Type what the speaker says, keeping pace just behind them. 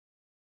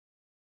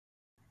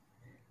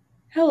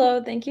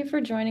Hello, thank you for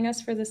joining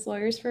us for this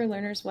Lawyers for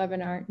Learners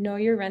webinar, Know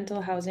Your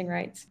Rental Housing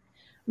Rights.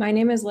 My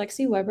name is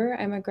Lexi Weber.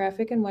 I'm a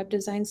graphic and web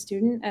design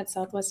student at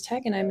Southwest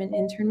Tech, and I'm an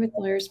intern with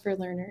Lawyers for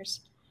Learners.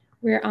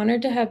 We are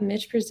honored to have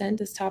Mitch present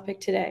this topic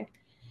today.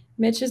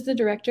 Mitch is the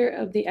director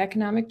of the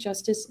Economic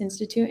Justice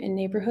Institute and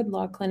Neighborhood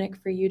Law Clinic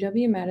for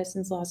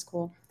UW-Madison's Law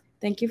School.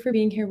 Thank you for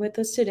being here with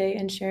us today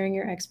and sharing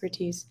your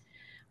expertise.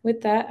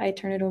 With that, I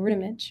turn it over to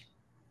Mitch.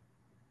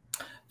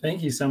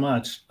 Thank you so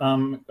much.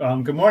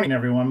 Good morning,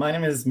 everyone. My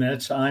name is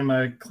Mitch. I'm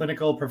a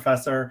clinical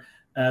professor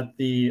at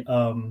the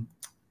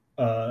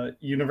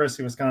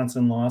University of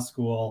Wisconsin Law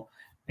School.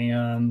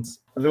 And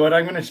what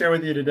I'm going to share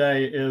with you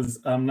today is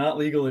not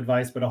legal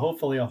advice, but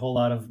hopefully a whole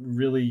lot of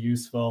really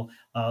useful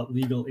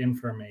legal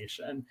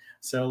information.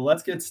 So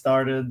let's get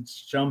started.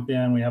 Let's jump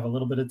in. We have a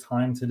little bit of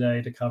time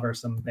today to cover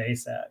some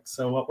basics.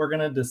 So what we're going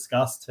to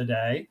discuss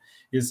today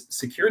is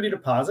security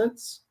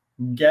deposits,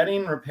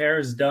 getting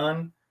repairs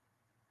done,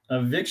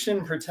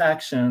 eviction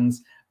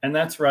protections, and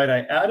that's right,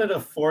 I added a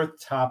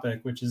fourth topic,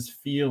 which is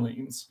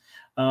feelings.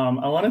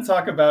 I want to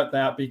talk about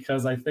that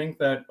because I think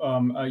that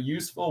a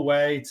useful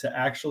way to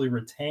actually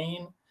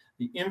retain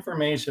the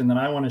information that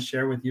I want to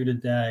share with you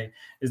today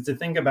is to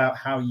think about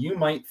how you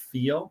might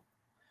feel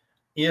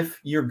if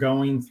you're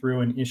going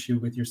through an issue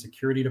with your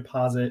security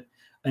deposit,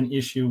 an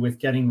issue with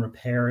getting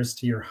repairs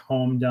to your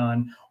home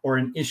done, or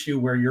an issue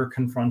where you're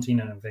confronting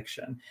an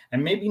eviction.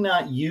 And maybe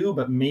not you,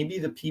 but maybe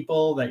the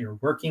people that you're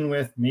working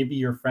with, maybe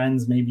your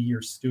friends, maybe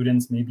your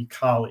students, maybe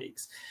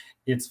colleagues.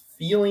 It's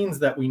feelings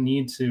that we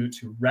need to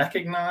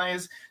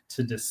recognize,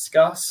 to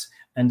discuss,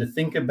 and to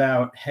think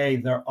about, hey,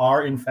 there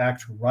are in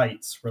fact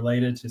rights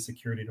related to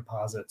security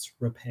deposits,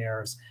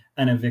 repairs,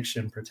 and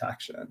eviction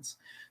protections.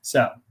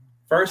 So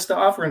first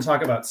off, we're going to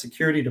talk about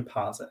security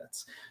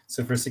deposits.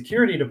 So for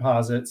security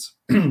deposits,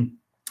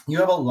 you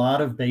have a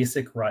lot of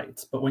basic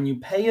rights, but when you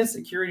pay a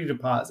security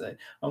deposit,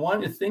 I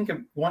want you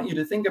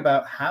to think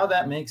about how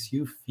that makes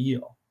you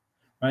feel,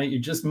 right? You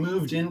just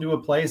moved into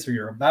a place, or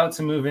you're about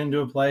to move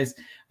into a place,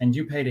 and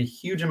you paid a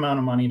huge amount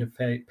of money to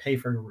pay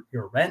for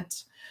your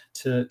rent,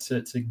 to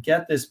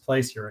get this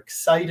place. You're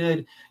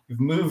excited, you've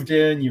moved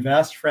in, you've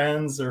asked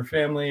friends or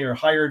family or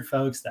hired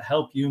folks to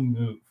help you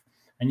move,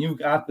 and you've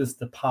got this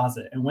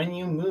deposit. And when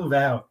you move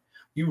out,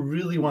 you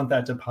really want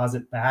that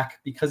deposit back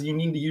because you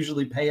need to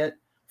usually pay it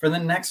for the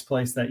next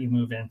place that you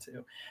move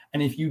into.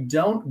 And if you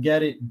don't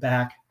get it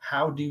back,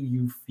 how do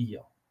you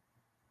feel?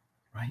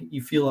 Right?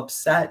 You feel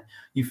upset,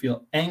 you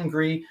feel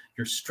angry,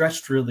 you're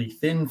stretched really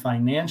thin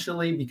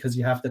financially because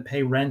you have to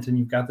pay rent and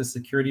you've got the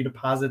security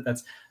deposit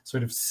that's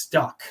sort of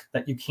stuck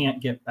that you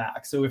can't get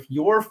back. So if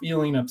you're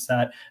feeling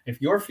upset,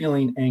 if you're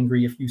feeling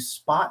angry, if you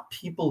spot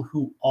people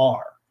who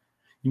are,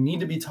 you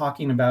need to be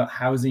talking about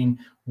housing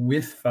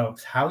with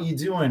folks. How are you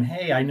doing?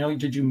 Hey, I know,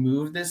 did you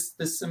move this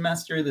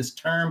semester, this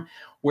term?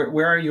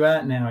 Where are you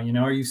at now?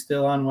 Are you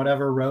still on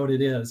whatever road it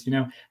is?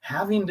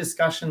 Having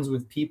discussions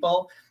with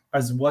people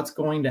is what's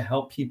going to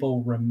help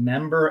people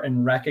remember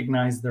and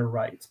recognize their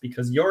rights,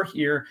 because you're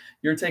here,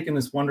 you're taking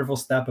this wonderful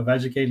step of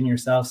educating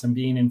yourselves and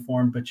being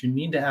informed, but you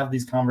need to have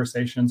these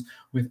conversations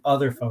with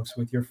other folks,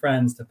 with your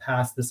friends, to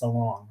pass this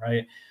along,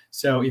 right?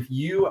 So if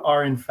you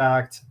are in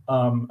fact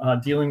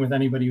dealing with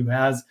anybody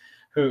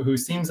who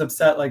seems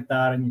upset like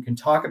that, and you can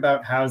talk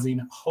about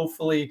housing,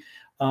 hopefully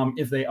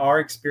if they are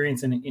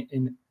experiencing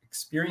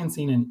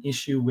an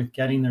issue with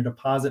getting their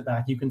deposit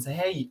back, you can say,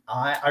 hey,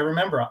 I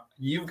remember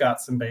you've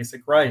got some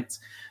basic rights.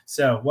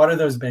 So what are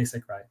those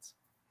basic rights?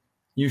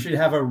 You should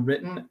have a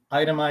written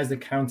itemized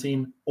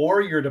accounting or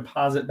your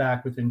deposit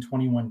back within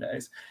 21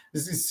 days.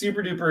 This is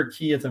super duper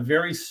key. It's a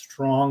very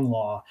strong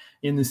law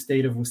in the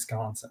state of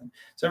Wisconsin.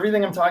 So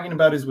everything I'm talking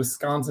about is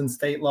Wisconsin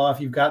state law.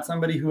 If you've got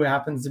somebody who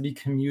happens to be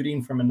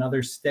commuting from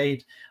another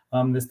state,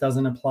 this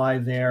doesn't apply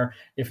there.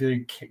 If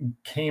they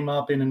came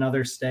up in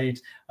another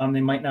state,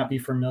 they might not be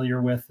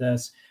familiar with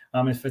this.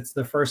 If it's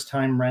the first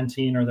time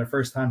renting or their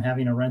first time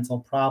having a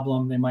rental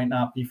problem, they might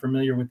not be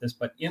familiar with this.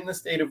 But in the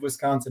state of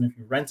Wisconsin, if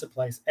you rent a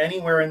place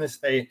anywhere in the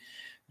state,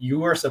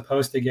 you are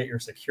supposed to get your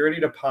security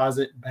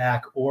deposit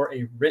back or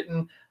a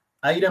written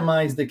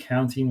itemized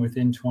accounting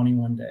within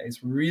 21 days.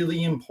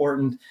 Really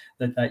important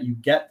that you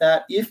get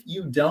that. If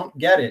you don't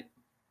get it,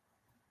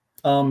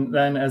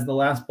 then as the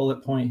last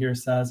bullet point here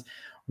says,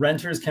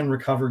 renters can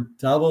recover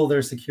double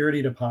their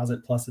security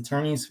deposit plus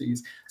attorney's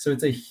fees. So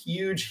it's a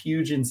huge,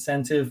 huge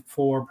incentive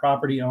for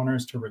property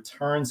owners to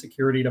return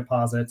security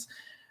deposits,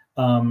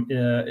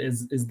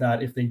 is that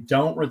if they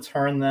don't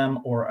return them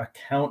or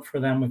account for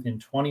them within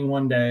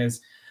 21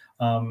 days,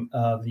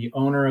 the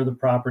owner of the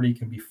property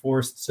can be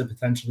forced to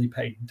potentially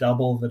pay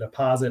double the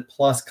deposit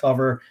plus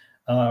cover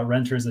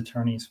renters'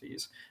 attorney's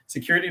fees.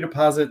 Security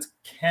deposits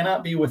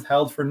cannot be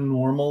withheld for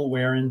normal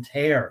wear and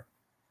tear.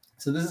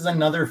 So this is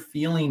another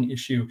feeling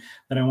issue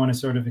that I want to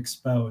sort of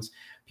expose.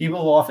 People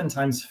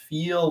oftentimes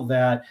feel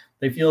that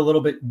they feel a little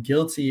bit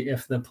guilty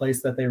if the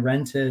place that they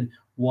rented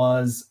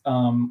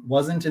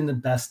wasn't in the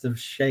best of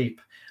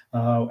shape.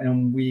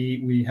 And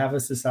we have a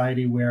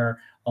society where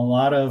a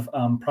lot of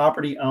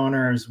property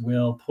owners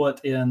will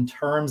put in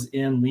terms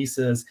in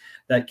leases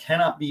that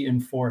cannot be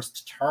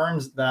enforced,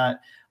 terms that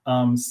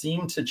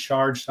seem to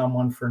charge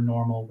someone for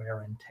normal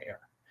wear and tear.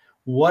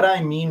 What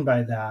I mean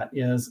by that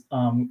is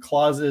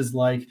clauses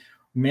like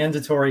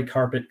mandatory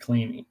carpet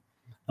cleaning.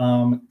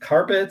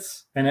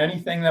 Carpets and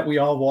anything that we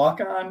all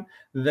walk on,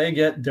 they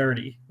get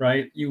dirty,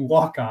 right? You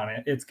walk on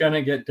it, it's going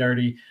to get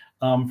dirty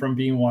from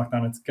being walked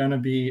on. It's going to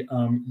be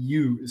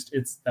used.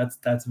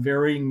 That's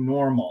very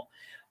normal.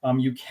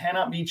 You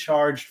cannot be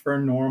charged for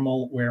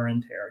normal wear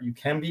and tear. You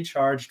can be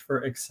charged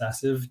for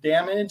excessive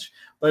damage,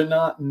 but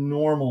not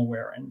normal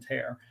wear and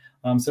tear.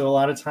 So a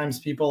lot of times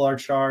people are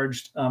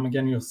charged,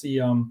 again, you'll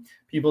see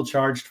people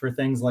charged for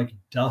things like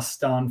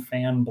dust on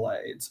fan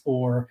blades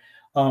or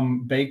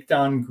baked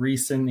on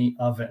grease in the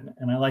oven.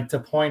 And I like to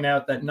point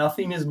out that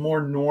nothing is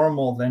more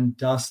normal than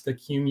dust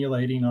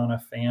accumulating on a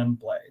fan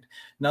blade.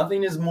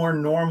 Nothing is more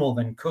normal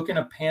than cooking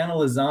a pan of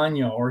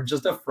lasagna or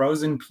just a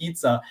frozen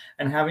pizza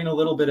and having a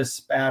little bit of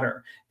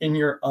spatter in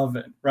your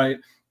oven, right?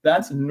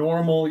 That's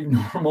normal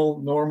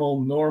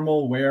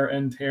wear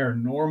and tear,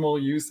 normal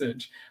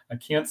usage. I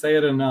can't say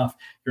it enough.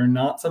 You're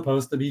not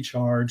supposed to be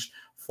charged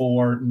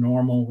for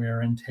normal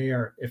wear and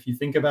tear. If you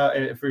think about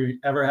it, if you're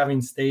ever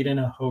having stayed in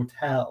a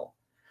hotel,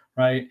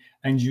 right,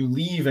 and you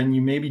leave and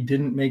you maybe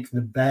didn't make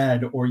the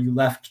bed or you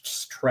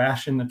left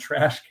trash in the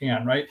trash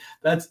can, right?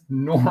 That's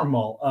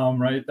normal,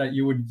 right? That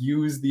you would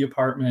use the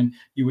apartment,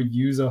 you would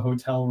use a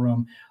hotel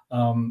room.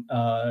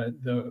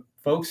 The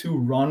folks who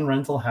run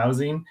rental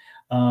housing,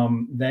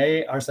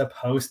 they are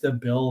supposed to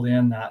build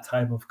in that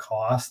type of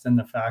cost and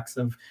the fact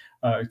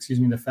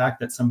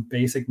that some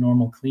basic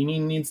normal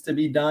cleaning needs to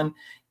be done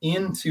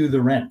into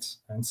the rent.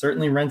 And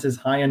certainly rent is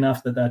high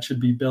enough that that should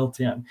be built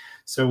in.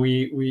 So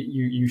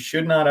you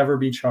should not ever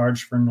be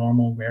charged for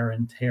normal wear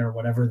and tear,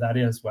 whatever that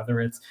is,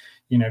 whether it's,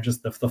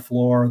 just the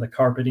floor, the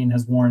carpeting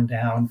has worn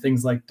down,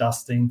 things like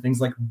dusting, things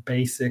like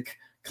basic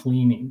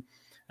cleaning.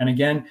 And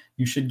again,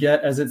 you should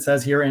get, as it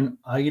says here, an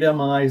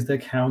itemized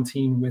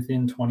accounting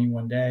within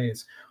 21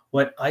 days.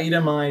 What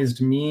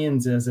itemized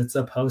means is it's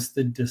supposed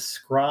to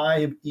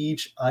describe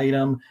each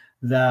item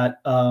that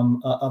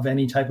of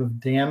any type of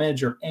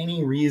damage or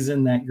any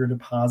reason that your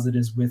deposit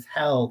is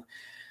withheld.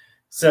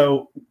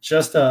 So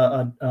just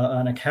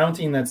an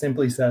accounting that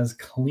simply says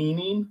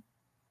cleaning,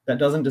 that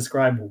doesn't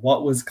describe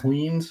what was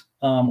cleaned,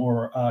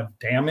 or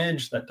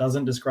damage that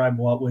doesn't describe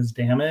what was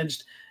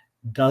damaged,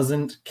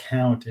 doesn't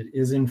count. It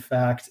is in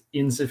fact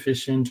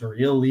insufficient or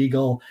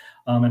illegal.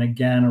 And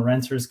again,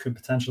 renters could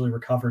potentially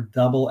recover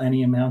double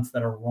any amounts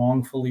that are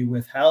wrongfully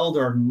withheld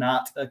or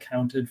not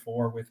accounted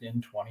for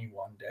within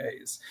 21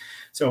 days.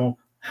 So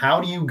how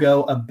do you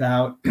go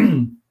about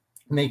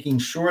making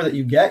sure that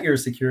you get your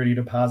security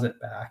deposit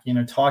back?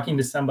 Talking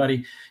to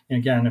somebody,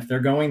 again, if they're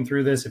going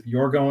through this, if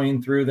you're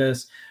going through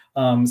this,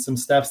 some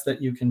steps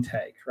that you can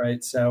take,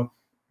 right? So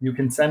you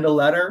can send a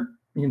letter.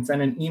 You can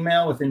send an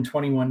email within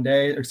 21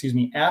 days,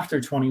 after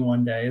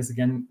 21 days.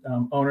 Again,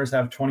 owners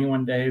have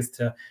 21 days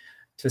to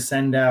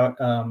send out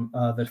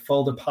the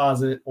full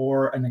deposit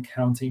or an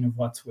accounting of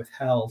what's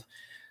withheld.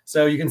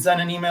 So you can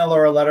send an email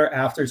or a letter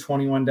after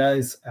 21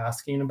 days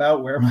asking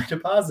about where my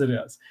deposit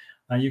is.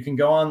 You can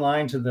go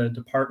online to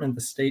the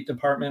State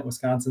Department,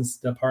 Wisconsin's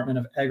Department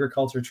of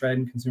Agriculture, Trade,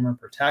 and Consumer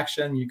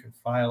Protection. You can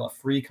file a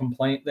free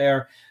complaint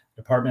there.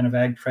 Department of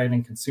Ag, Trade,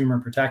 and Consumer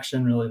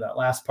Protection, really that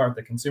last part,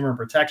 the Consumer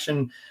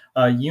Protection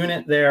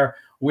unit there,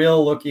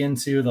 will look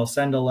into, they'll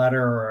send a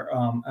letter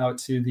out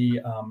to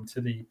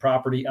the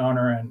property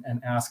owner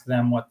and ask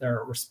them what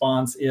their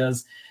response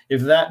is.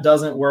 If that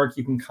doesn't work,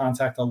 you can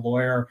contact a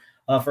lawyer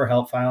for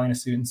help filing a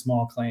suit in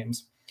small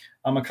claims.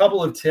 A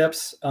couple of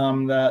tips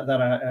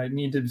that I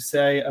need to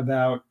say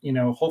about,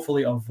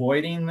 hopefully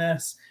avoiding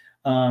this.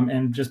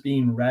 And just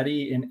being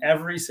ready in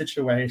every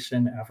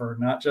situation ever,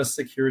 not just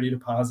security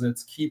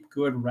deposits. Keep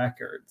good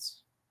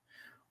records.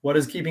 What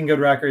does keeping good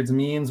records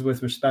means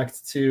with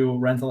respect to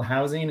rental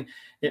housing?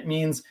 It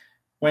means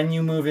when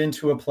you move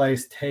into a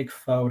place, take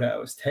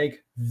photos,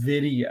 take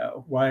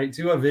video, right?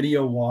 Do a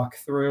video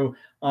walkthrough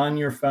on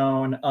your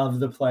phone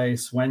of the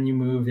place when you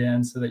move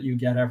in so that you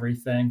get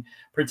everything.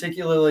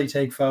 Particularly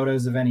take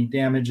photos of any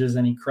damages,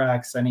 any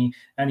cracks, any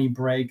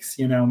breaks,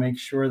 make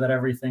sure that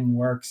everything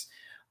works.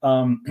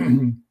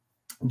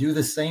 Do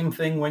the same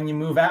thing when you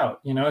move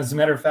out. As a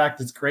matter of fact,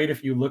 it's great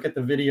if you look at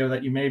the video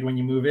that you made when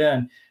you move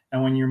in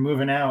and when you're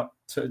moving out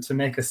to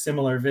make a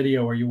similar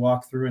video where you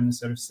walk through in the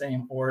sort of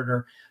same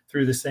order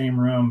through the same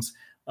rooms,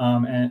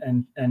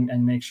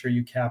 and make sure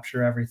you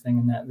capture everything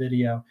in that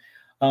video.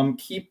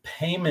 Keep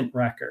payment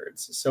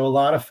records. So a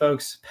lot of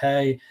folks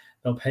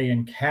they'll pay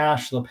in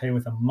cash, they'll pay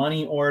with a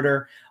money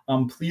order.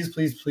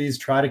 Please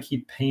try to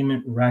keep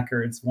payment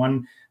records.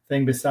 One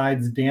thing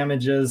besides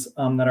damages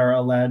that are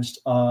alleged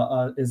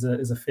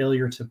is a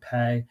failure to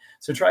pay.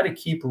 So try to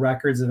keep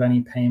records of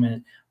any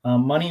payment.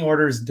 Money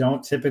orders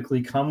don't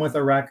typically come with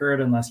a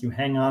record unless you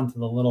hang on to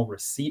the little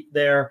receipt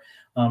there.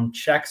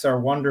 Checks are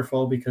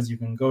wonderful because you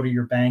can go to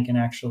your bank and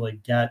actually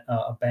get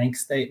a bank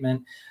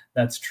statement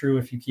That's true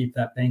if you keep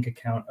that bank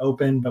account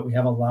open, but we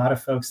have a lot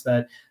of folks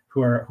that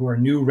who are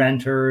new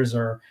renters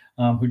or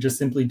who just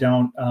simply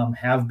don't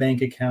have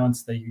bank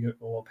accounts that you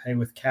will pay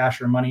with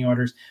cash or money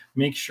orders.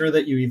 Make sure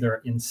that you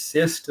either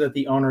insist that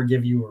the owner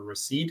give you a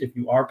receipt. If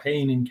you are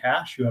paying in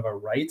cash, you have a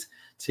right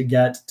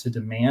to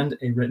demand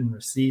a written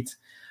receipt.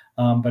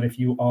 But if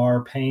you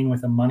are paying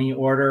with a money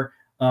order,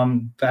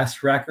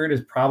 best record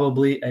is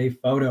probably a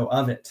photo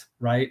of it,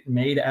 right?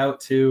 Made out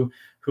to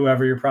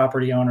whoever your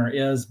property owner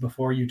is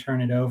before you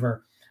turn it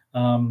over.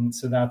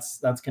 So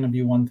that's going to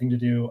be one thing to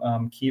do.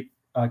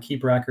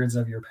 Keep records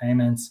of your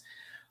payments.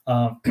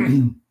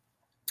 So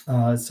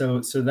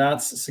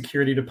that's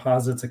security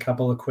deposits. A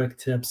couple of quick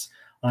tips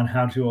on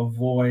how to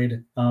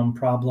avoid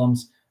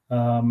problems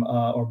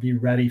or be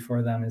ready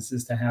for them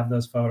is to have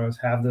those photos,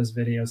 have those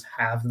videos,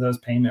 have those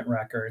payment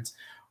records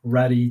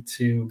ready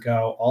to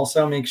go.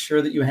 Also, make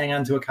sure that you hang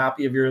on to a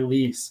copy of your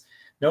lease.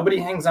 Nobody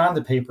hangs on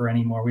to paper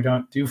anymore. We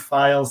don't do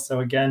files. So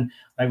again,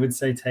 I would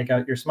say take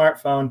out your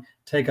smartphone,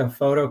 take a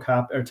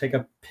photocopy or take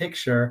a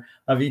picture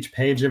of each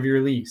page of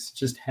your lease.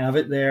 Just have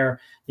it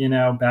there,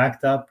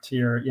 backed up to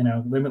your,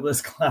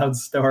 limitless cloud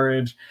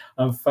storage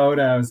of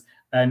photos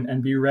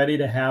and be ready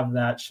to have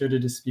that should a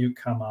dispute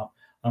come up.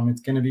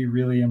 It's going to be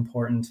really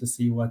important to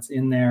see what's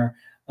in there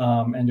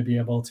and to be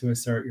able to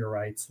assert your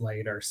rights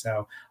later.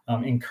 So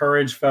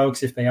encourage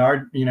folks, if they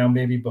are,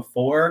 maybe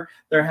before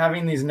they're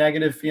having these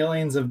negative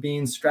feelings of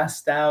being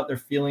stressed out, they're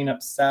feeling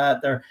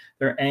upset, they're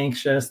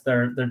anxious,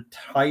 they're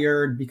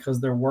tired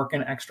because they're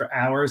working extra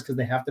hours because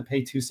they have to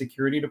pay 2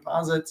 security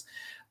deposits.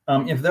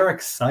 If they're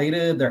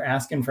excited, they're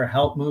asking for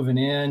help moving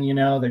in,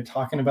 they're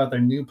talking about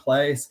their new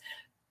place.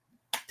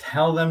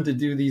 Tell them to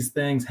do these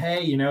things.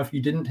 Hey, if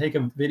you didn't take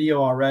a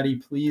video already,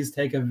 please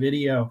take a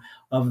video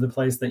of the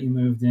place that you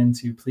moved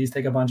into. Please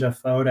take a bunch of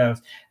photos.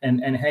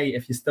 And hey,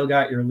 if you still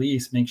got your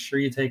lease, make sure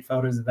you take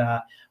photos of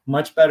that.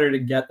 Much better to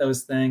get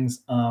those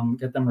things,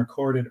 get them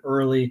recorded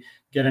early,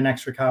 get an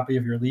extra copy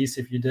of your lease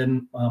if you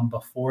didn't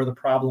before the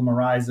problem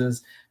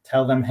arises.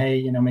 Tell them,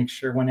 hey, make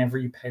sure whenever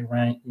you pay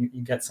rent,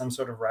 you get some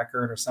sort of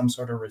record or some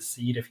sort of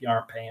receipt if you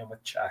aren't paying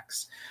with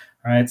checks.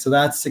 All right, so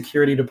that's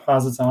security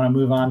deposits. I want to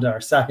move on to our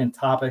second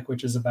topic,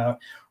 which is about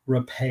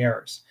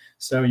repairs.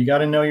 So you got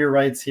to know your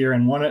rights here.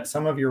 And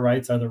some of your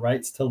rights are the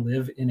rights to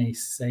live in a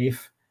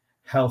safe,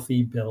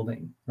 healthy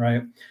building,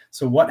 right?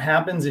 So what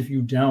happens if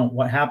you don't?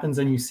 What happens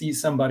when you see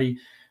somebody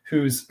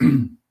who's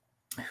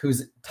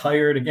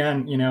tired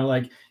again,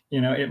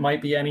 it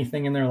might be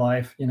anything in their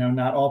life.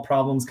 Not all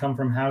problems come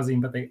from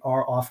housing, but they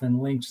are often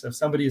linked. So if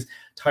somebody is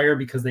tired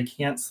because they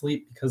can't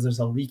sleep because there's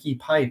a leaky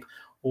pipe,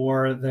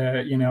 or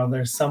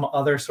there's some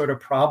other sort of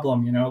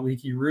problem,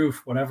 leaky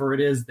roof, whatever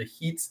it is, the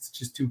heat's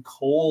just too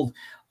cold,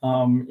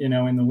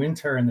 in the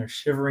winter, and they're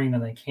shivering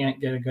and they can't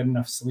get a good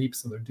enough sleep,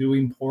 so they're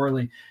doing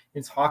poorly.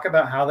 You talk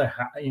about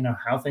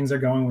how things are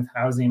going with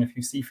housing. If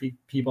you see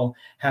people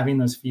having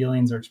those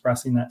feelings or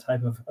expressing that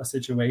type of a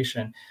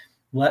situation,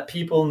 let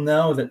people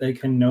know that they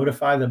can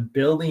notify the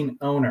building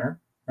owner,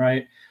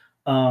 right?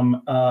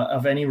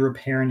 Of any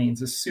repair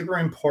needs. It's super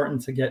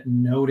important to get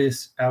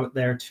notice out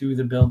there to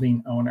the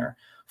building owner.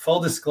 Full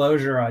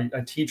disclosure, I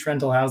teach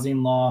rental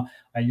housing law.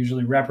 I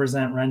usually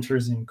represent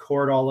renters in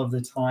court all of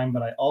the time,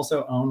 but I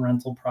also own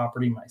rental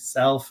property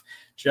myself.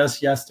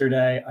 Just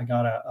yesterday,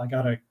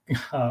 I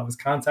was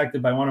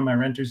contacted by one of my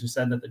renters who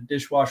said that the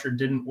dishwasher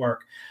didn't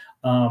work.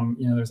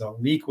 There's a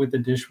leak with the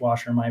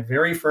dishwasher. My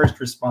very first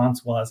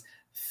response was,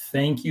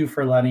 "Thank you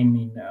for letting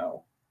me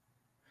know."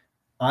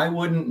 I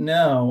wouldn't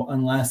know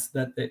unless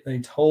that they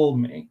told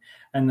me.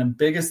 And the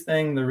biggest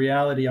thing, the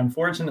reality,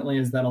 unfortunately,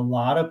 is that a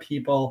lot of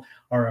people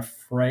are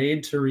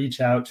afraid to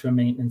reach out to a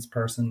maintenance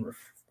person,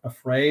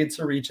 afraid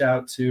to reach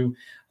out to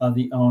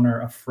the owner,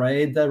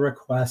 afraid to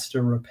request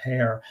a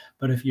repair.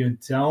 But if you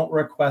don't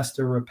request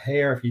a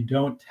repair, if you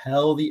don't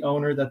tell the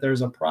owner that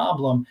there's a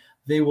problem,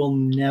 they will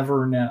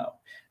never know.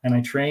 And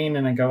I train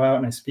and I go out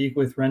and I speak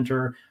with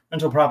rental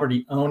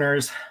property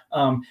owners.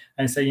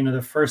 I say,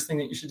 the first thing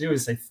that you should do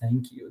is say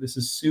thank you. This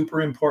is super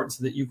important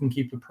so that you can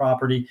keep the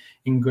property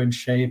in good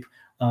shape,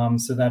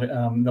 so that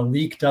the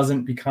leak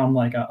doesn't become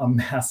like a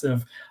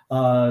massive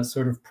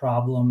sort of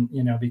problem,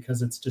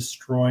 because it's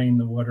destroying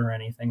the wood or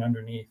anything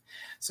underneath.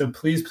 So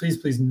please, please,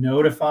 please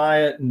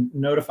notify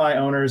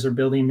owners or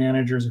building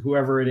managers,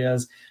 whoever it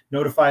is,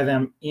 notify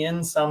them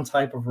in some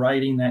type of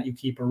writing that you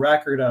keep a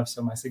record of.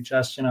 So my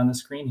suggestion on the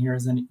screen here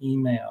is an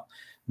email.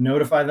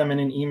 Notify them in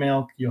an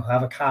email. You'll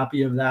have a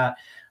copy of that.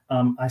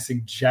 I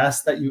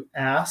suggest that you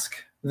ask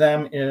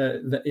them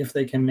if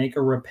they can make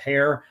a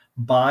repair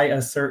by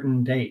a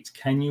certain date.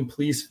 Can you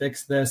please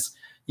fix this,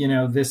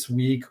 this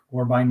week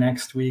or by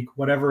next week,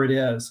 whatever it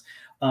is.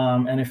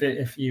 And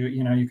if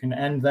you can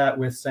end that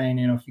with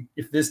saying,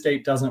 if this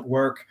date doesn't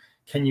work,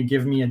 can you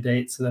give me a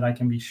date so that I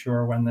can be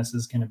sure when this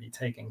is going to be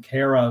taken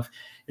care of?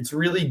 It's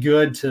really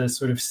good to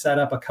sort of set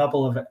up a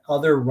couple of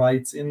other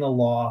rights in the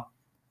law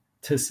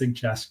to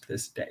suggest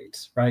this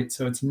date, right?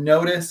 So it's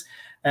notice,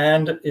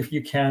 and if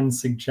you can,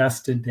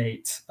 suggest a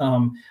date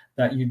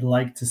that you'd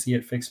like to see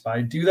it fixed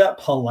by. Do that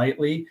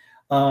politely.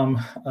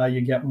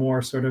 you get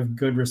more sort of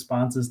good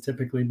responses,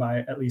 typically by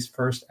at least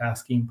first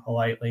asking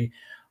politely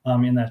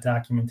in that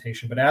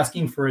documentation. But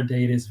asking for a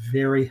date is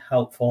very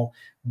helpful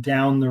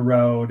down the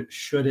road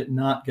should it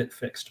not get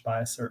fixed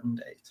by a certain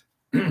date.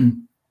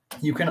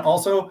 You can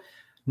also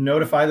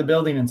notify the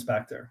building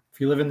inspector. If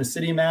you live in the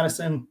city of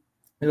Madison,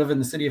 you live in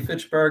the city of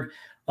Fitchburg,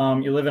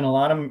 you live in a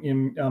lot of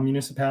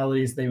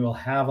municipalities, they will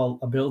have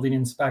a building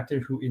inspector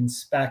who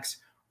inspects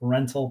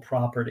rental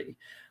property.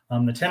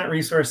 The Tenant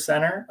Resource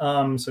Center,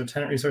 so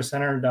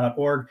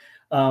tenantresourcecenter.org,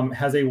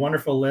 has a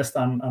wonderful list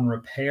on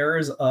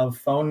repairs of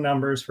phone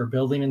numbers for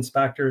building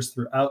inspectors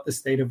throughout the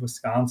state of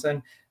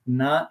Wisconsin.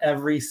 Not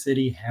every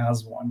city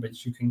has one,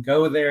 but you can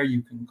go there,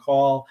 you can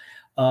call,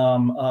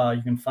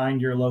 you can find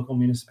your local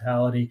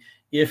municipality.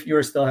 If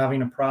you're still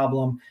having a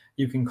problem,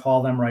 you can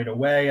call them right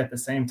away at the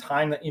same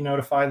time that you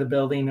notify the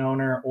building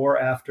owner or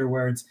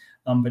afterwards.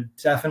 But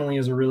definitely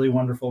is a really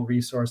wonderful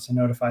resource to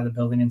notify the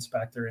building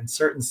inspector. In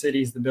certain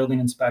cities, the building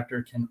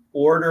inspector can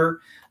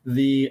order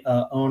the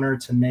owner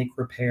to make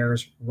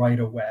repairs right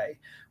away,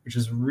 which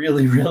is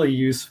really, really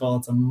useful.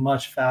 It's a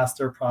much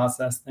faster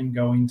process than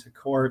going to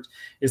court,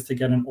 is to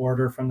get an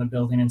order from the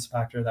building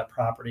inspector that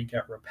property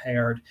get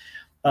repaired.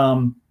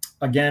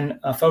 Again,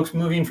 folks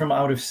moving from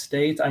out of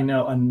state, I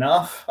know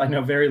enough. I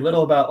know very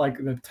little about like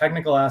the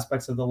technical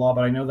aspects of the law,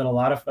 but I know that a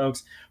lot of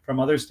folks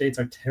from other states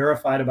are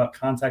terrified about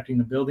contacting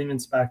the building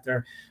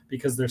inspector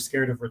because they're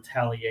scared of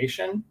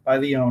retaliation by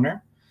the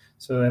owner.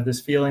 So they have this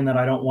feeling that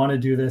I don't want to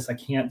do this, I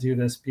can't do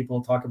this.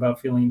 People talk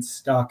about feeling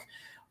stuck.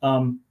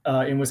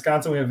 In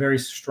Wisconsin, we have very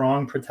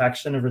strong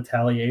protection of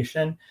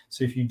retaliation.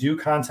 So if you do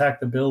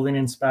contact the building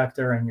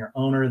inspector and your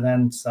owner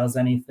then says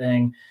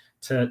anything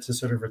to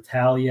sort of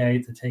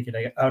retaliate, to take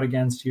it out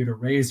against you, to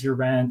raise your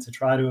rent, to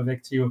try to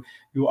evict you,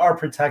 you are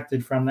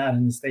protected from that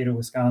in the state of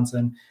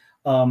Wisconsin.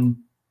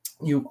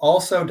 You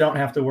also don't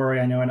have to worry.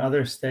 I know in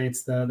other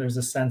states, there's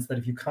a sense that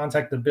if you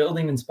contact the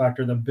building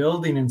inspector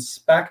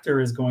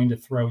is going to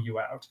throw you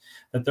out,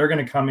 that they're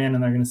going to come in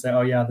and they're going to say,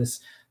 oh yeah,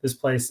 this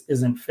place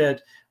isn't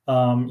fit.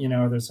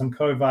 There's some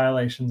code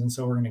violations, and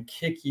so we're going to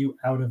kick you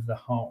out of the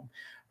home,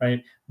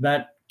 right?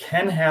 That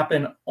can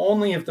happen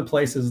only if the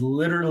place is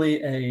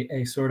literally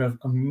a sort of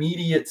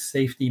immediate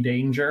safety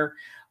danger.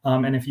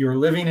 And if you're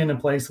living in a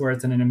place where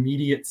it's in an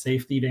immediate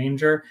safety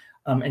danger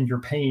and you're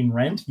paying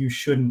rent, you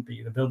shouldn't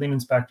be. The building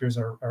inspectors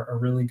are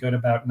really good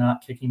about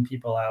not kicking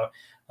people out.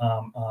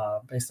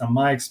 Based on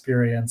my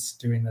experience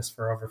doing this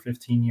for over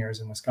 15 years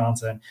in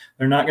Wisconsin,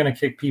 they're not going to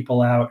kick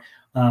people out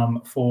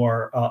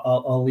for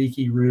a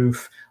leaky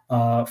roof,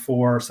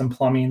 for some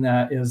plumbing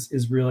that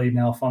is really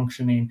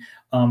malfunctioning.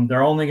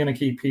 They're only going to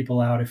keep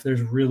people out if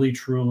there's really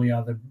truly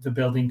the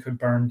building could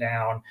burn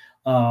down,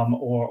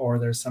 or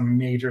there's some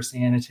major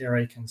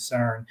sanitary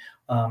concern.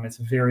 It's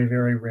very,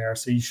 very rare.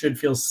 So you should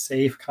feel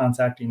safe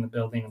contacting the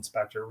building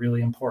inspector.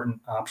 Really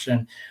important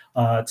option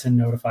to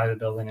notify the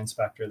building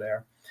inspector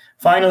there.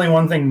 Finally,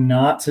 one thing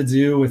not to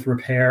do with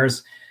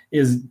repairs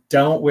is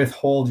don't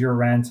withhold your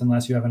rent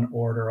unless you have an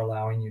order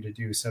allowing you to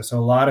do so. So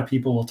a lot of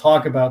people will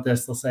talk about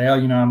this. They'll say, oh,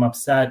 I'm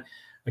upset.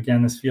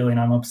 Again, this feeling,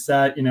 I'm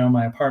upset,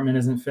 my apartment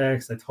isn't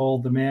fixed. I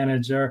told the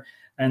manager,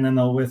 and then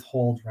they'll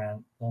withhold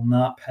rent. They'll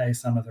not pay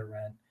some of the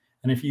rent.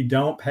 And if you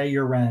don't pay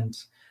your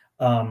rent,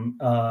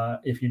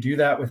 if you do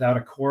that without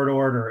a court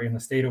order in the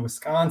state of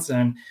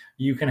Wisconsin,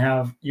 you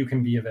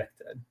can be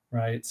evicted,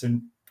 right? So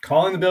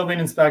calling the building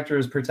inspector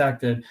is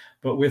protected,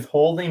 but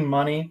withholding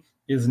money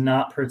is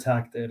not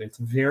protected. It's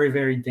very,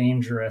 very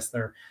dangerous.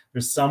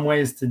 There's some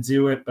ways to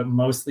do it, but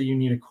mostly you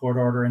need a court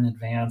order in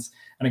advance.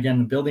 And again,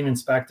 the building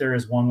inspector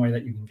is one way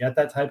that you can get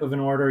that type of an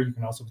order. You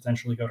can also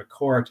potentially go to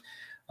court.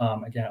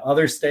 Again,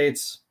 other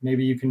states,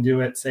 maybe you can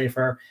do it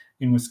safer.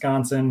 In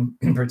Wisconsin,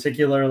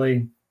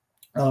 particularly,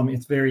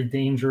 it's very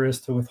dangerous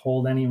to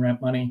withhold any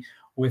rent money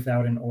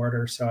without an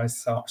order. So I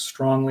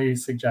strongly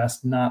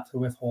suggest not to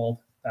withhold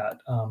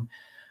that.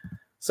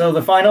 So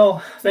the final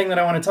thing that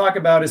I want to talk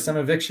about is some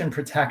eviction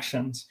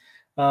protections.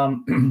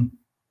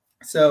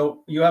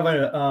 So you have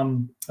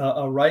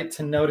a right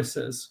to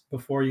notices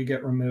before you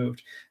get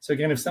removed. So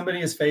again, if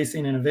somebody is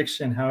facing an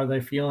eviction, how are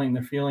they feeling?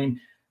 They're feeling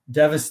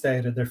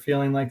devastated. They're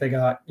feeling like they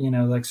got,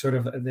 like sort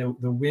of the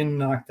wind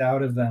knocked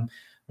out of them.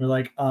 They're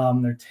like,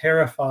 they're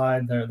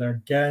terrified.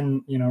 They're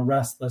again,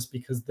 restless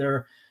because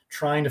they're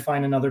trying to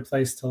find another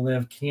place to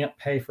live, can't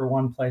pay for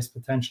one place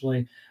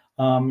potentially.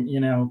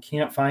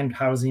 Can't find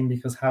housing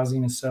because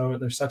housing is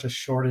there's such a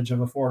shortage of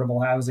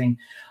affordable housing.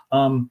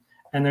 And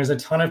there's a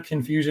ton of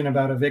confusion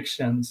about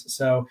evictions.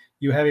 So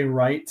you have a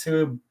right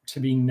to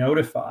be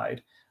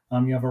notified.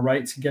 You have a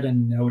right to get a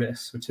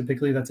notice. So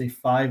typically that's a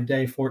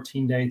 5-day,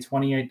 14-day,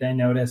 28-day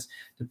notice.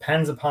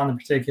 Depends upon the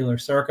particular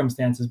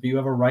circumstances, but you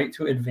have a right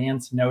to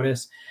advance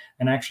notice.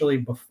 And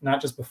actually, not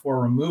just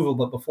before removal,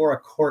 but before a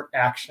court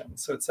action.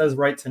 So it says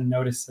right to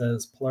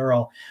notices,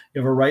 plural.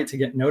 You have a right to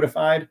get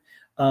notified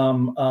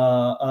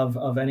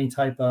of any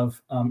type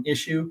of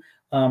issue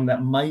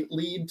that might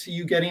lead to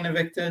you getting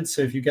evicted.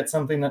 So if you get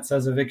something that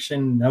says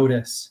eviction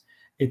notice,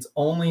 it's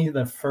only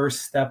the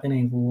first step in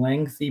a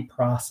lengthy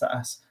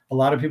process A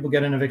lot of people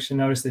get an eviction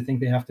notice, they think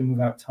they have to move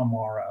out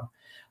tomorrow.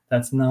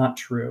 That's not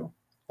true.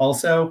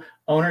 Also,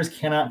 owners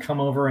cannot come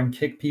over and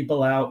kick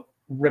people out,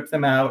 rip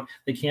them out.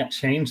 They can't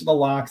change the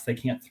locks. They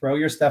can't throw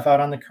your stuff out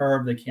on the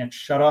curb. They can't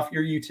shut off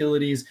your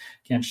utilities,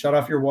 can't shut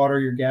off your water,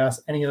 your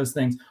gas, any of those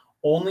things.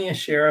 Only a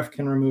sheriff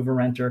can remove a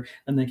renter,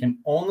 and they can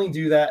only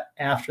do that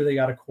after they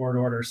got a court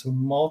order. So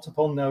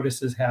multiple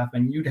notices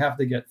happen. You'd have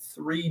to get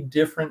 3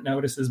 different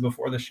notices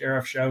before the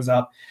sheriff shows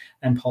up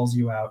and pulls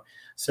you out.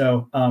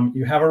 So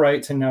you have a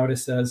right to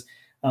notices.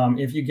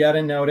 If you get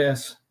a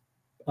notice,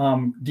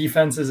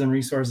 defenses and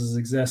resources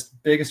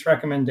exist. Biggest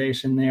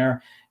recommendation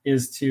there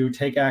is to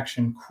take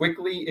action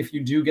quickly if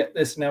you do get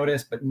this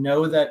notice, but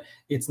know that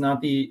it's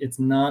not the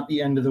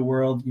end of the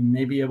world. You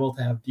may be able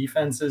to have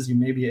defenses, you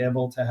may be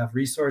able to have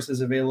resources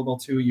available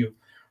to you,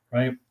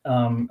 right?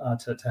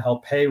 To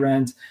help pay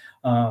rent,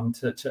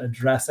 to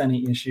address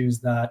any issues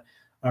that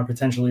are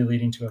potentially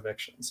leading to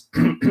evictions.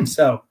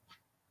 So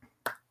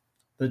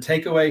the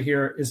takeaway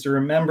here is to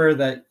remember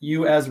that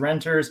you as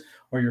renters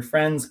or your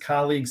friends,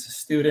 colleagues,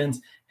 students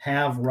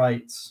have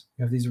rights.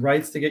 You have these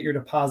rights to get your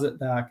deposit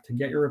back, to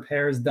get your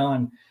repairs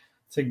done,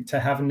 to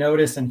have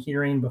notice and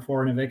hearing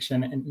before an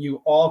eviction. And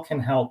you all can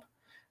help,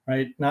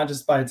 right? Not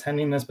just by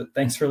attending this, but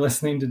thanks for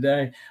listening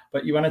today.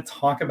 But you want to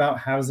talk about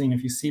housing.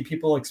 If you see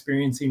people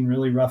experiencing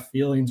really rough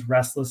feelings,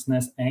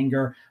 restlessness,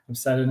 anger,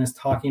 upsetness,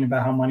 talking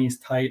about how money's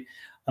tight,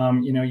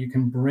 you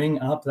can bring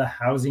up the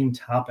housing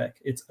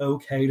topic. It's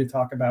okay to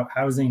talk about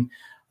housing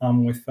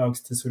with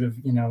folks to sort of,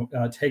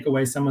 take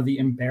away some of the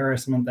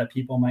embarrassment that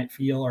people might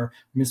feel or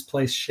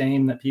misplaced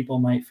shame that people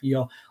might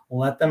feel.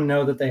 Let them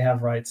know that they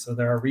have rights. So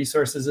there are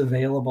resources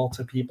available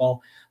to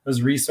people.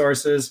 Those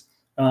resources,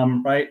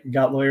 right? You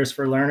got Lawyers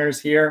for Learners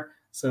here.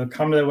 So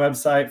come to the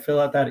website, fill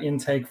out that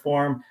intake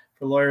form.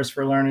 For Lawyers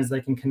for Learners,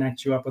 they can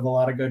connect you up with a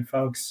lot of good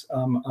folks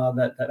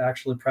that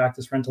actually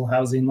practice rental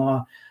housing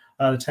law.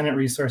 The Tenant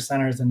Resource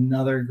Center is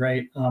another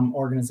great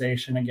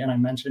organization. Again, I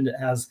mentioned it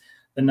has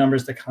the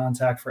numbers to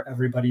contact for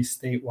everybody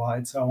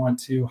statewide. So I want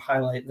to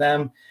highlight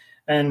them.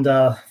 And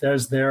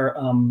there's their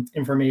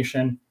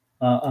information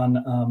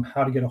on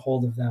how to get a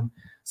hold of them.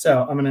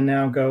 So I'm going to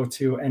now go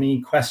to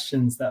any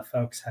questions that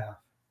folks have.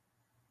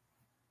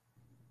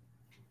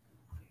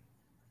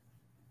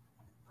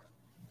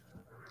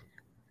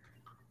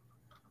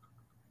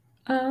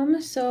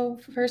 So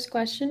first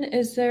question,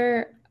 is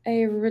there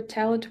a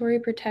retaliatory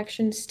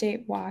protection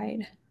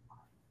statewide?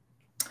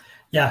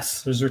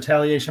 Yes, there's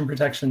retaliation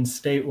protection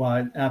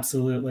statewide.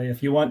 Absolutely.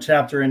 If you want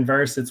chapter and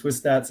verse, it's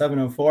WSStat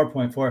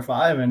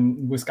 704.45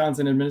 and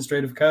Wisconsin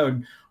Administrative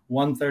Code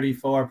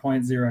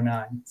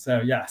 134.09.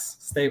 So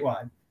yes,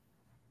 statewide.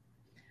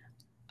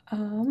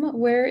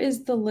 Where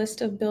is the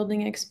list of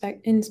building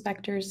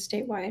inspectors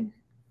statewide?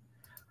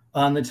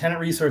 On the Tenant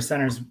Resource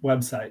Center's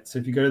website. So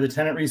if you go to the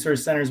Tenant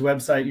Resource Center's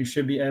website, you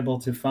should be able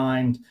to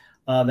find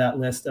that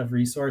list of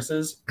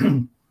resources.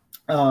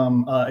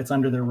 It's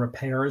under the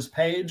repairs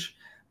page,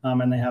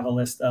 and they have a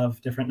list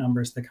of different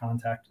numbers to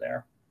contact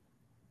there.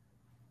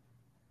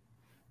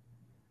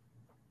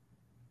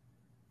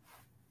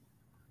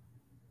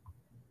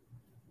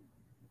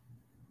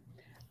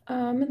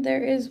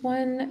 There is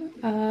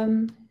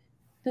one,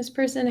 this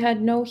person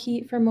had no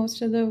heat for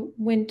most of the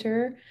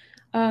winter.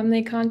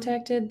 They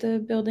contacted the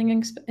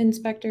building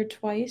inspector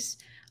twice.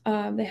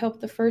 They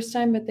helped the first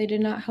time, but they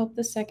did not help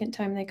the second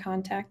time they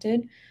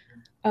contacted.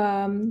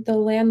 The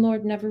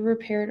landlord never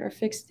repaired or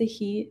fixed the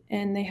heat,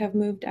 and they have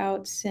moved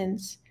out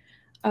since.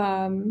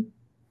 And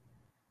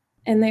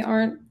they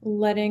aren't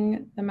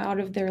letting them out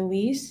of their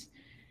lease.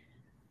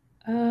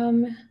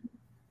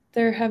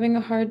 They're having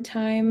a hard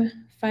time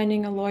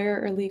finding a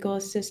lawyer or legal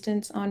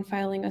assistance on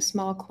filing a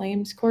small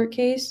claims court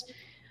case.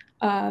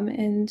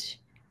 And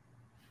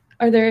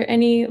are there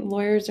any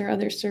lawyers or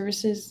other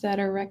services that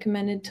are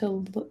recommended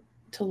to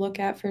look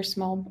at for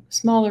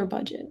smaller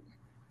budget?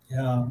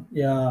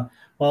 Yeah.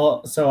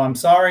 Well, so I'm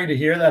sorry to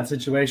hear that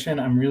situation.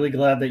 I'm really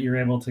glad that you're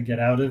able to get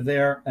out of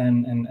there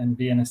and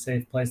be in a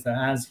safe place that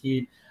has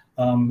heat.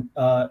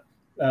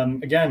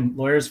 Again,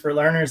 Lawyers for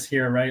Learners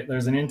here, right?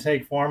 There's an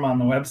intake form on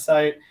the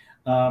website,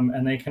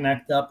 and they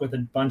connect up with a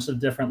bunch of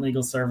different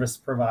legal service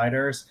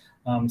providers,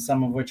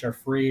 some of which are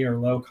free or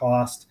low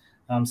cost.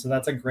 So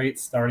that's a great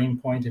starting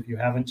point. If you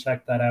haven't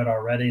checked that out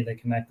already, they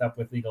connect up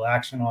with legal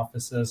action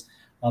offices,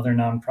 other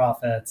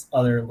nonprofits,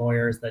 other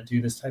lawyers that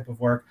do this type of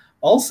work.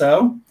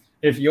 Also,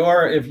 if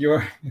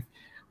you're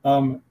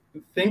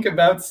think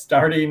about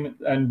starting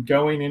and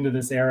going into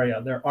this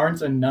area. There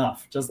aren't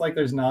enough, just like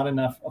there's not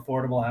enough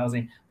affordable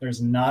housing, there's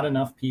not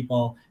enough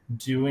people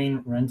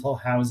doing rental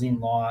housing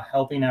law,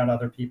 helping out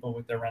other people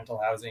with their rental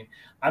housing.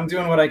 I'm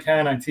doing what I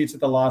can. I teach at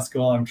the law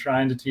school. I'm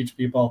trying to teach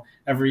people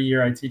every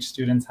year. I teach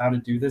students how to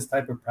do this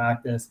type of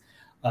practice.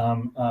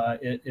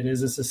 It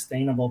is a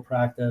sustainable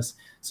practice.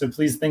 So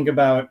please think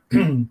about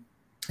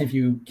if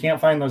you can't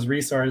find those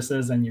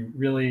resources and you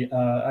really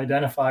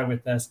identify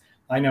with this.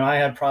 I know I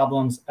had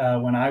problems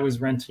when I was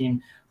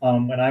renting,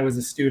 when I was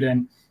a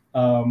student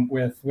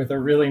with a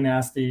really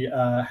nasty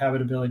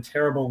habitability,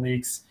 terrible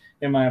leaks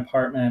in my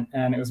apartment,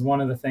 and it was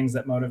one of the things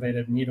that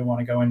motivated me to want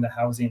to go into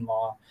housing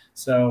law.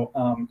 So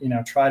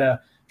try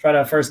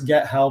to first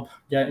get help,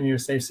 get into a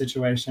safe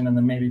situation, and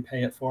then maybe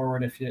pay it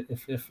forward if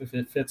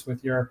it fits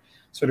with your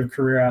sort of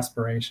career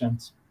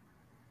aspirations.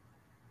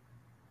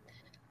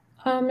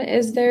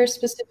 Is there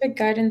specific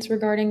guidance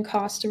regarding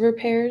cost of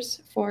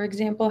repairs? For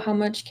example, how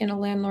much can a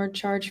landlord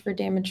charge for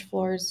damaged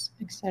floors,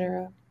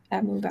 etc.,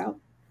 at move out?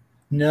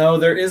 No,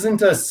 there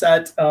isn't a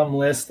set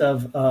list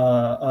of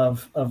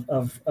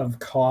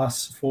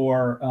costs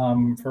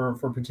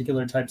for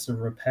particular types of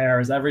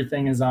repairs.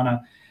 Everything is on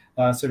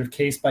a sort of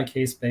case by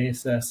case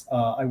basis.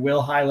 I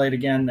will highlight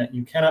again that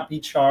you cannot be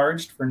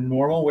charged for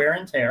normal wear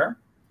and tear,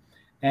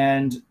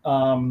 and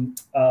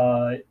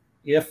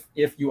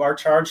if you are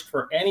charged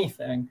for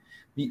anything,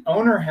 the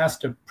owner has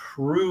to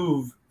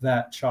prove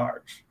that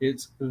charge.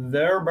 It's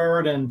their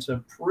burden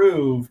to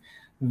prove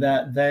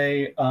that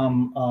they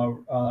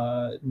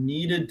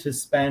needed to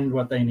spend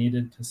what they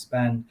needed to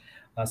spend.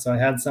 So I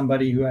had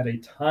somebody who had a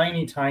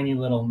tiny, tiny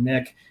little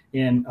nick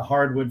in a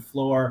hardwood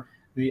floor.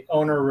 The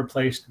owner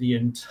replaced the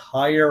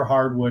entire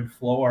hardwood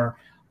floor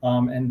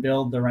and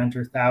billed the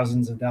renter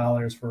thousands of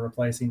dollars for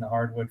replacing the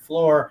hardwood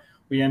floor.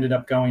 We ended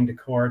up going to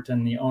court,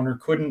 and the owner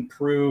couldn't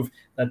prove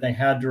that they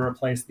had to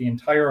replace the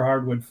entire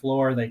hardwood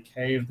floor. They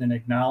caved and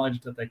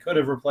acknowledged that they could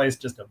have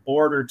replaced just a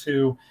board or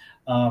two,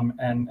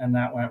 and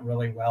that went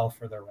really well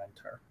for the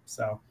renter.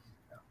 So,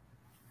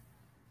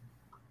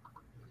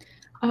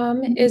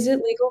 is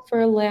it legal for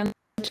a landlord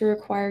to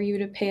require you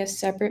to pay a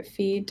separate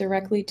fee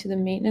directly to the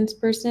maintenance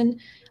person,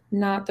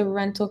 not the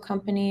rental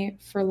company,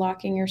 for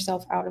locking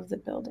yourself out of the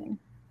building?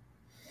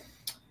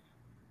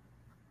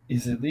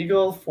 Is it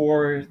legal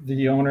for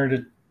the owner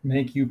to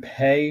make you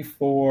pay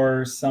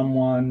for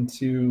someone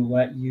to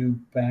let you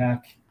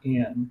back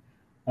in?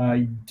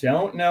 I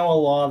don't know a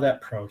law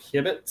that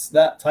prohibits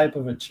that type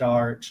of a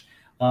charge.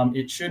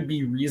 It should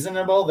be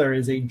reasonable. There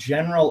is a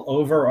general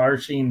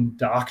overarching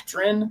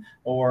doctrine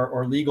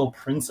or legal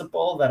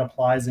principle that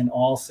applies in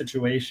all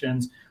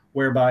situations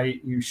whereby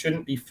you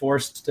shouldn't be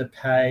forced to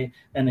pay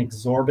an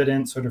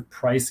exorbitant sort of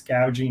price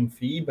gouging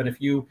fee. But if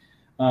you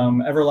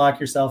ever lock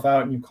yourself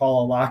out and you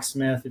call a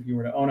locksmith, if you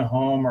were to own a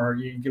home, or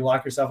you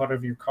lock yourself out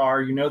of your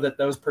car, you know that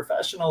those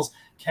professionals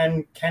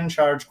can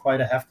charge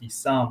quite a hefty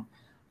sum.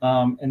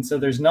 And so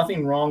there's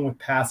nothing wrong with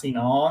passing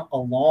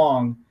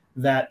along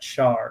that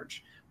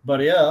charge.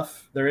 But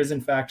if there is,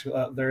 in fact,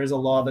 there is a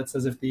law that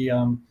says if the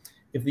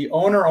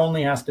owner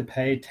only has to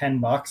pay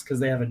 $10 because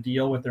they have a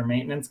deal with their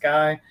maintenance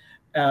guy,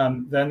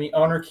 then the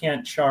owner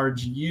can't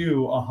charge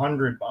you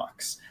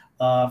 $100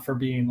 for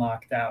being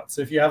locked out.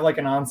 So if you have like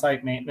an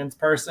on-site maintenance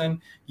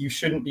person, you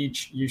should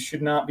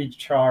not be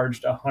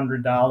charged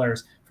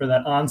 $100 for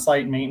that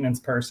on-site maintenance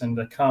person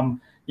to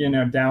come,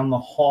 down the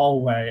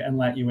hallway and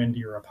let you into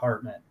your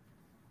apartment.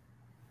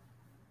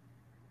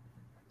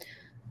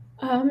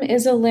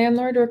 Is a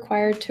landlord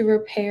required to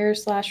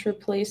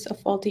repair/replace a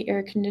faulty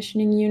air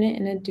conditioning unit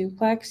in a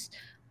duplex?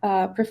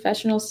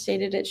 Professionals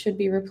stated it should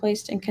be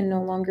replaced and can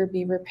no longer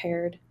be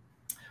repaired.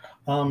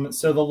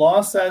 So the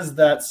law says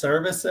that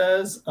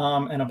services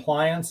and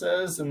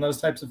appliances and those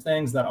types of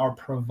things that are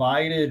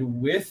provided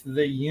with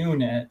the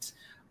unit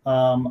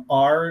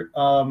are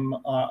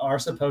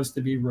supposed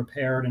to be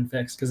repaired and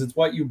fixed because it's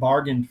what you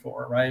bargained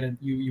for, right?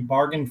 You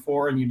bargained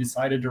for, and you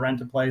decided to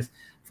rent a place,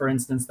 for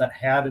instance, that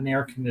had an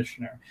air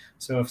conditioner.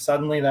 So if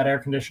suddenly that air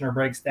conditioner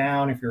breaks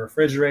down, if your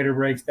refrigerator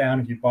breaks down,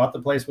 if you bought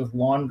the place with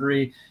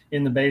laundry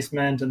in the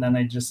basement and then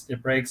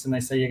it breaks and they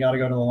say you got to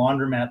go to the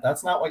laundromat,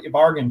 that's not what you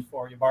bargained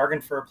for. You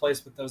bargained for a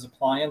place with those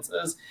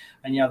appliances,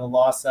 and yeah, the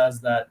law says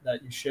that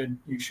you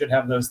should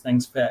have those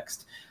things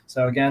fixed.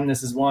 So again,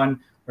 this is one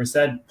where it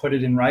said put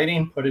it in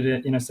writing, put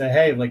it in, say,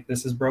 hey, like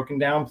this is broken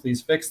down,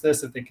 please fix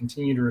this. If they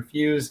continue to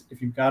refuse, if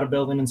you've got a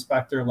building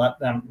inspector, let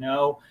them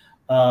know.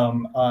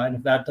 And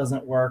if that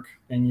doesn't work,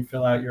 then you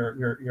fill out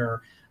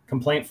your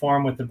complaint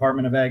form with the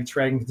Department of Ag,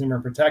 Trade, and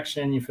Consumer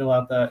Protection. You fill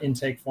out the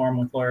intake form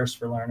with Lawyers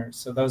for Learners.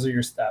 So those are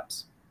your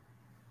steps.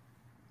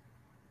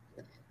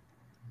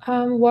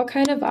 What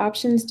kind of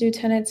options do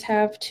tenants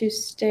have to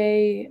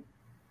stay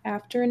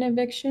after an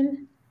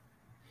eviction?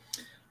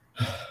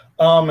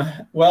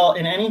 Well,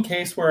 in any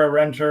case where a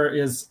renter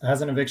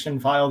has an eviction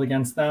filed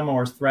against them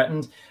or is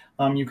threatened,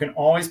 you can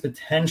always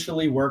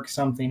potentially work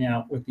something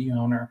out with the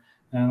owner.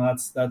 And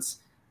that's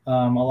a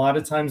lot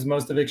of times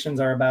most evictions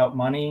are about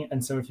money.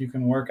 And so if you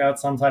can work out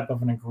some type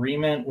of an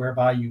agreement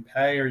whereby you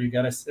pay or you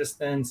get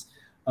assistance,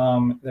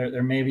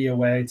 there may be a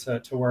way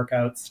to work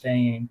out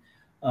staying.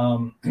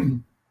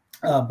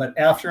 But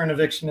after an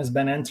eviction has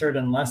been entered,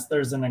 unless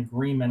there's an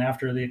agreement,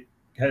 after it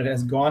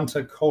has gone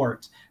to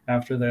court,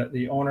 after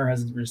the owner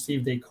has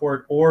received a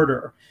court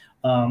order,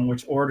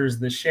 which orders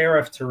the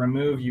sheriff to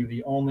remove you,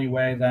 the only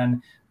way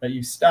then that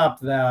you stop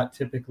that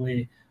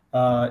typically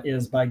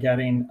is by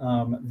getting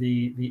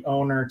the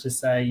owner to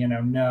say,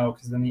 no,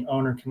 because then the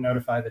owner can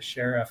notify the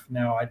sheriff,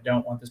 no, I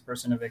don't want this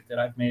person evicted.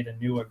 I've made a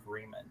new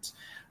agreement.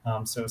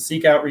 So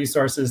seek out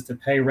resources to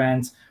pay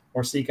rent,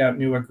 or seek out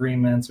new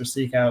agreements, or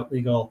seek out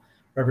legal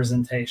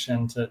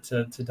representation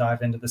to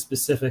dive into the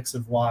specifics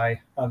of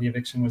why the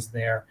eviction was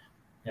there.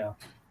 Yeah.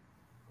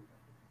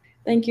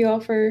 Thank you all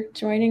for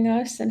joining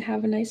us, and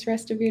have a nice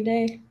rest of your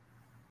day.